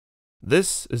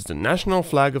This is the national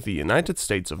flag of the United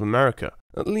States of America,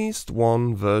 at least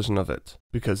one version of it.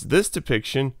 Because this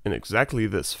depiction, in exactly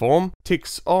this form,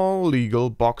 ticks all legal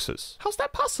boxes. How's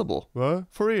that possible? What?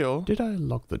 For real? Did I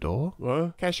lock the door?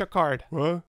 What? Cash your card.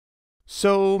 What?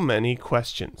 So many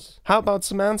questions. How about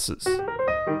some answers?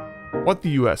 What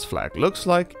the US flag looks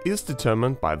like is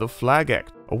determined by the Flag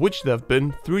Act, of which there have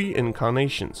been 3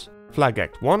 incarnations. Flag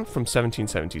Act 1 from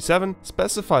 1777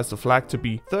 specifies the flag to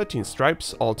be 13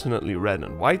 stripes alternately red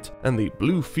and white, and a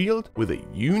blue field with a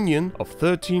union of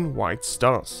 13 white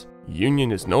stars.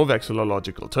 Union is no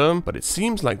vexillological term, but it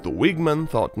seems like the Whigmen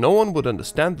thought no one would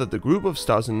understand that the group of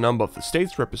stars in number of the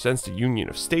states represents the Union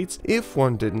of States if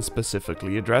one didn't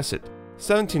specifically address it.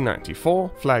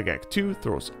 1794, Flag Act 2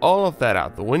 throws all of that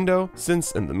out the window,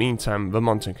 since in the meantime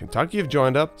Vermont and Kentucky have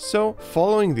joined up, so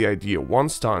following the idea 1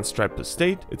 star and stripe per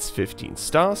state, it's 15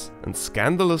 stars, and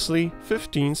scandalously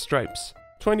 15 stripes.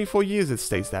 24 years it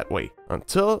stays that way,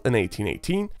 until in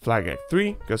 1818, Flag Act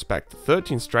 3 goes back to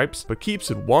 13 stripes but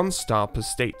keeps it 1 star per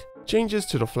state. Changes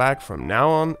to the flag from now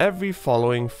on every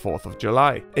following 4th of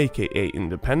July, aka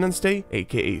Independence Day,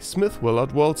 aka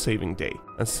Smith-Willard World Saving Day.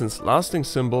 And since lasting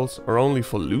symbols are only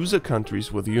for loser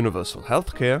countries with universal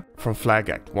healthcare, from Flag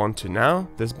Act 1 to now,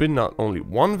 there's been not only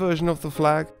one version of the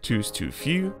flag, 2's too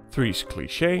few, 3's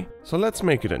cliché, so let's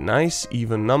make it a nice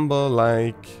even number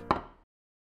like...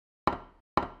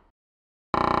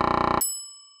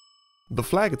 The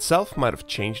flag itself might have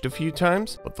changed a few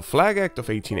times, but the Flag Act of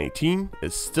 1818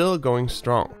 is still going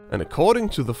strong. And according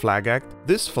to the Flag Act,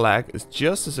 this flag is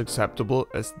just as acceptable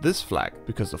as this flag,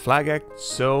 because the Flag Act is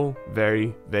so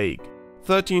very vague.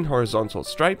 13 horizontal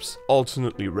stripes,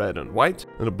 alternately red and white,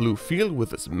 and a blue field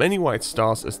with as many white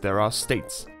stars as there are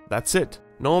states. That's it.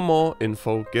 No more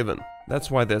info given. That's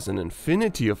why there's an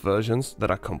infinity of versions that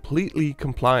are completely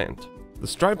compliant. The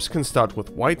stripes can start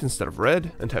with white instead of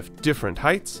red and have different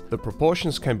heights, the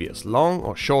proportions can be as long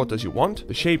or short as you want,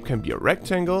 the shape can be a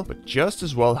rectangle, but just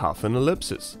as well half an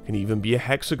ellipsis, can even be a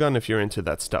hexagon if you're into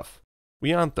that stuff.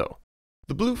 We aren't though.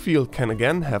 The blue field can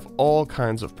again have all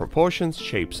kinds of proportions,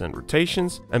 shapes and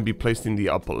rotations, and be placed in the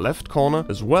upper left corner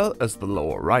as well as the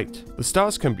lower right. The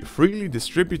stars can be freely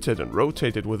distributed and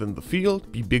rotated within the field,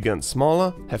 be bigger and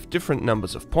smaller, have different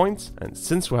numbers of points, and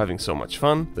since we're having so much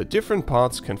fun, the different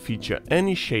parts can feature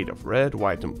any shade of red,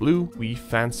 white and blue we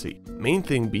fancy. Main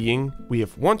thing being, we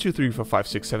have 1, 2, 3, 4, 5,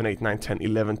 6, 7, 8, 9, 10,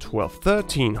 11, 12,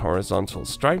 13 horizontal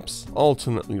stripes,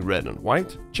 alternately red and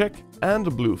white, check, and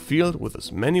a blue field with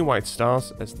as many white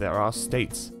stars as there are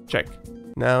states, check.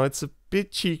 Now it's a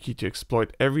bit cheeky to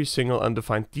exploit every single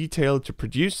undefined detail to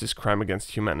produce this crime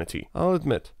against humanity, I'll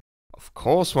admit. Of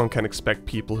course one can expect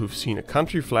people who've seen a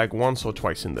country flag once or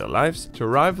twice in their lives to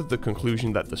arrive at the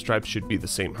conclusion that the stripes should be the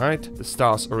same height, the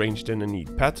stars arranged in a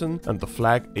neat pattern, and the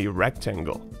flag a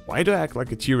rectangle. Why do I act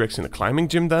like a T-Rex in a climbing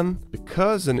gym then?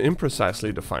 Because an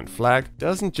imprecisely defined flag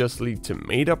doesn't just lead to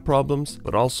made-up problems,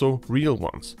 but also real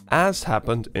ones, as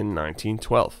happened in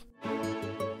 1912.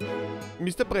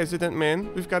 Mr. President,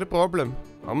 man, we've got a problem.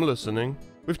 I'm listening.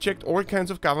 We've checked all kinds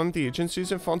of government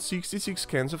agencies and found 66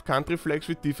 cans of country flags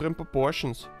with different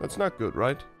proportions. That's not good,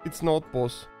 right? It's not,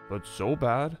 boss. But so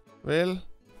bad? Well...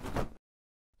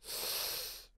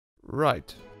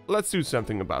 Right. Let's do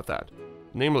something about that.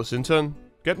 Nameless intern,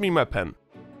 get me my pen.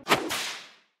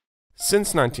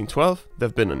 Since 1912, there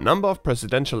have been a number of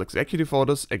presidential executive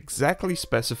orders exactly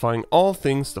specifying all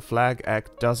things the Flag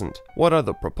Act doesn't. What are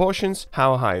the proportions,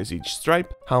 how high is each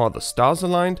stripe, how are the stars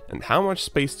aligned, and how much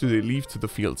space do they leave to the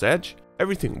field's edge?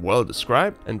 Everything well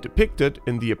described and depicted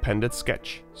in the appended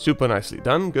sketch. Super nicely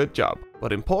done, good job.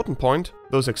 But important point,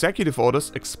 those executive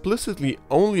orders explicitly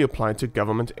only apply to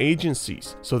government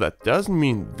agencies, so that doesn't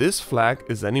mean this flag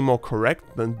is any more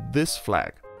correct than this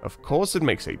flag. Of course it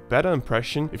makes a better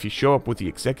impression if you show up with the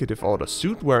executive order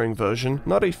suit wearing version,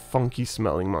 not a funky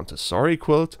smelling Montessori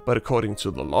quilt, but according to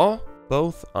the law,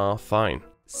 both are fine.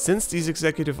 Since these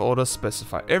executive orders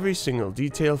specify every single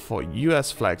detail for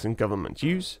US flags in government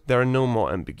use, there are no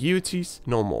more ambiguities,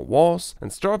 no more wars,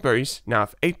 and strawberries now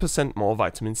have 8% more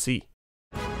vitamin C.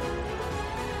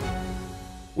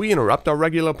 We interrupt our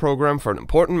regular program for an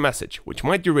important message, which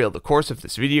might derail the course of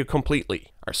this video completely.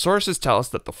 Our sources tell us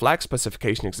that the Flag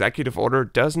Specification Executive Order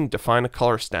doesn't define a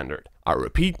color standard. I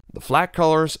repeat, the flag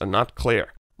colors are not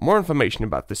clear. More information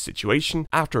about this situation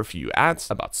after a few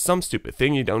ads about some stupid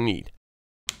thing you don't need.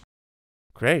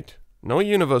 Great. No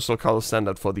universal color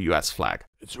standard for the US flag.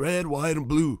 It's red, white and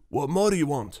blue. What more do you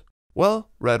want? Well,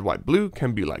 red, white, blue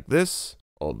can be like this,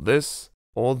 or this,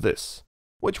 or this.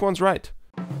 Which one's right?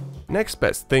 Next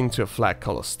best thing to a flag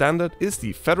color standard is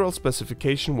the federal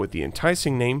specification with the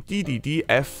enticing name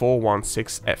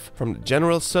DDD-F416F from the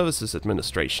General Services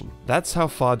Administration. That's how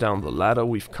far down the ladder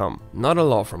we've come. Not a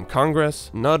law from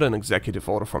Congress, not an executive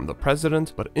order from the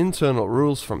president, but internal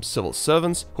rules from civil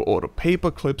servants who order paper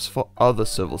clips for other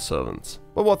civil servants.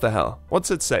 But what the hell?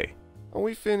 What's it say? Are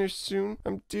we finished soon?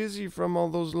 I'm dizzy from all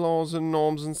those laws and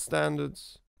norms and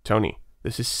standards. Tony,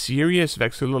 this is serious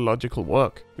vexillological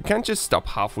work. We can't just stop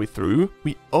halfway through.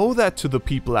 We owe that to the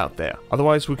people out there.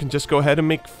 Otherwise, we can just go ahead and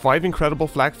make 5 incredible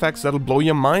flag facts that'll blow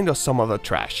your mind or some other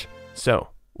trash. So,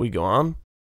 we go on?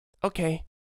 Okay.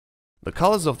 The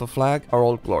colors of the flag are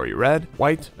Old Glory red,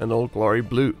 white, and Old Glory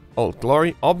blue. Old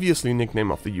Glory, obviously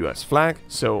nickname of the US flag,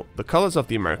 so the colors of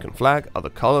the American flag are the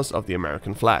colors of the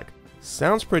American flag.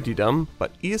 Sounds pretty dumb,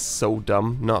 but is so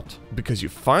dumb not. Because you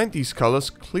find these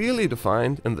colors clearly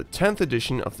defined in the 10th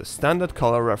edition of the Standard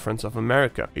Color Reference of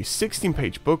America, a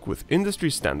 16-page book with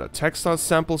industry standard textile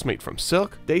samples made from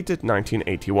silk, dated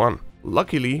 1981.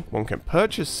 Luckily, one can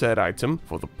purchase said item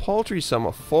for the paltry sum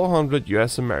of 400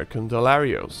 US American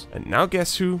dollarios. And now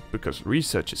guess who, because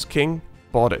research is king,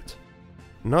 bought it?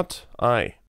 Not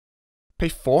I. Pay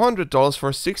 $400 for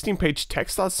a 16-page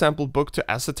textile sample book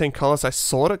to ascertain colors I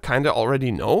sorta kinda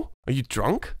already know? Are you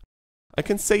drunk? I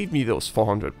can save me those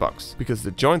 400 bucks, because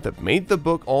the joint that made the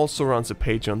book also runs a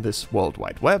page on this World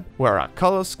Wide Web where our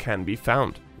colors can be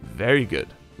found. Very good.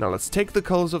 Now let's take the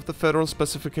colors of the federal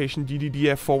specification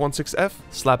DDD-F416F,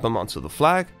 slap them onto the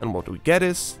flag, and what we get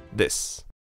is this.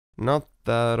 Not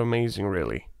that amazing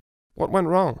really. What went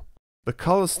wrong? The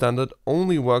color standard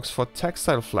only works for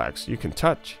textile flags you can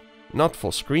touch, not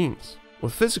for screens.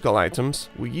 With physical items,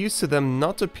 we're used to them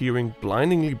not appearing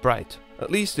blindingly bright, at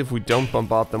least if we don't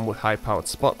bombard them with high-powered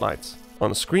spotlights.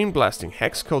 On a screen, blasting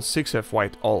hex code 6F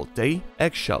white all day,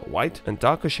 eggshell white, and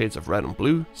darker shades of red and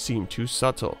blue seem too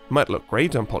subtle. Might look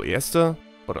great on polyester,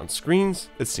 but on screens,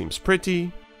 it seems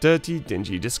pretty, dirty,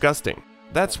 dingy, disgusting.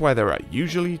 That's why there are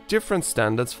usually different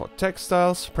standards for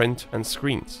textiles, print, and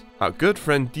screens. Our good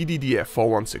friend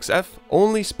DDD-F416F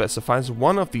only specifies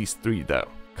one of these 3 though.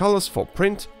 Colors for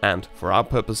print and, for our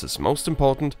purposes most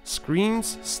important,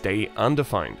 screens stay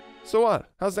undefined. So what?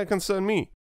 How's that concern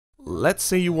me? Let's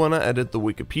say you wanna edit the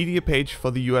Wikipedia page for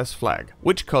the US flag.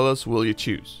 Which colors will you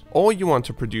choose? Or you want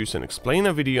to produce and explain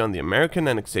a video on the American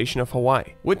annexation of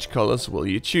Hawaii. Which colors will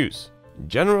you choose?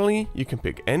 Generally, you can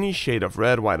pick any shade of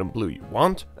red, white and blue you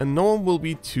want, and no one will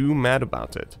be too mad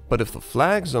about it. But if the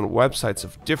flags on websites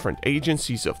of different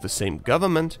agencies of the same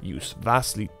government use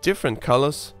vastly different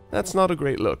colors, that's not a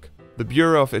great look. The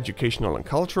Bureau of Educational and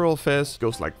Cultural Affairs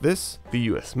goes like this, the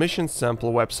US Mission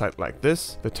Sample website like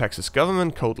this, the Texas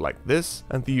Government Code like this,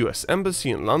 and the US Embassy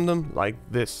in London like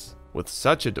this. With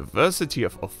such a diversity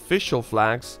of official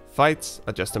flags, fights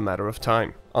are just a matter of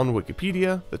time. On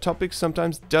Wikipedia, the topic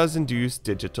sometimes does induce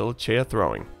digital chair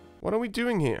throwing. What are we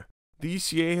doing here? The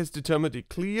ECA has determined a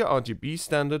clear RGB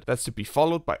standard that's to be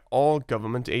followed by all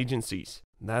government agencies.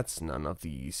 That's none of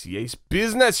the ECA's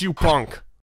business, you punk!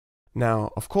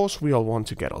 Now, of course we all want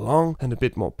to get along, and a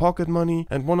bit more pocket money,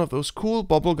 and one of those cool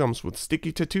bubblegums with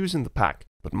sticky tattoos in the pack.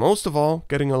 But most of all,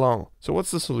 getting along. So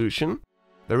what's the solution?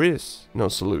 There is no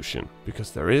solution,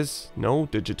 because there is no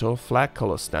digital flag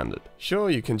color standard. Sure,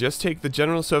 you can just take the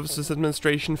General Services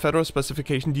Administration Federal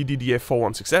Specification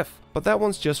DDD-F416F, but that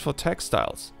one's just for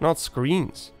textiles, not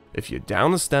screens. If you're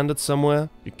down a standard somewhere,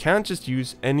 you can't just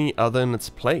use any other in its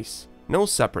place. No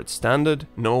separate standard,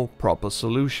 no proper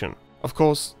solution. Of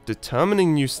course,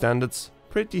 determining new standards,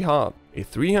 pretty hard. A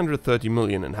 330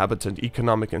 million inhabitant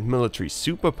economic and military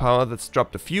superpower that's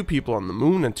dropped a few people on the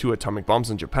moon and 2 atomic bombs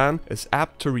in Japan is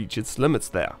apt to reach its limits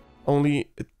there.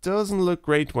 Only, it doesn't look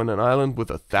great when an island with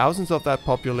the thousands of that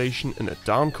population in a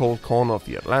darn cold corner of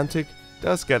the Atlantic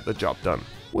does get the job done.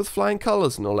 With flying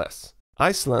colors no less.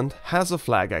 Iceland has a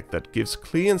flag act that gives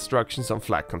clear instructions on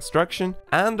flag construction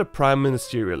and a prime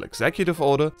ministerial executive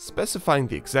order specifying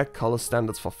the exact color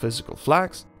standards for physical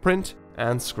flags, print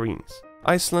and screens.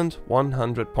 Iceland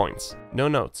 100 points, no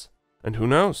notes. And who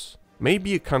knows?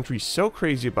 Maybe a country so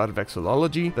crazy about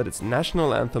vexillology that its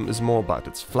national anthem is more about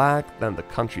its flag than the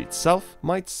country itself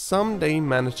might someday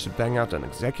manage to bang out an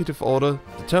executive order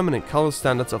determining color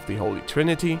standards of the Holy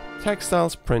Trinity,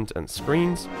 textiles, print and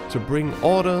screens to bring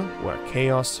order where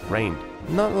chaos reigned.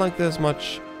 Not like there's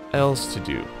much else to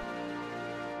do.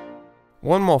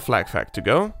 One more flag fact to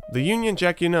go. The Union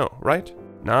Jack you know, right?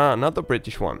 Nah, not the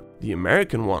British one. The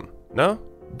American one. No?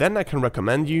 Then I can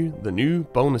recommend you the new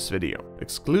bonus video,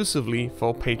 exclusively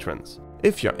for patrons.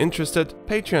 If you're interested,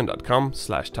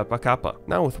 patreon.com/tapakapa,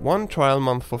 now with 1 trial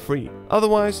month for free.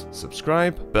 Otherwise,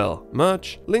 subscribe, bell,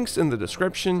 merch, links in the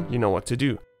description, you know what to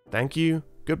do. Thank you,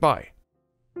 goodbye.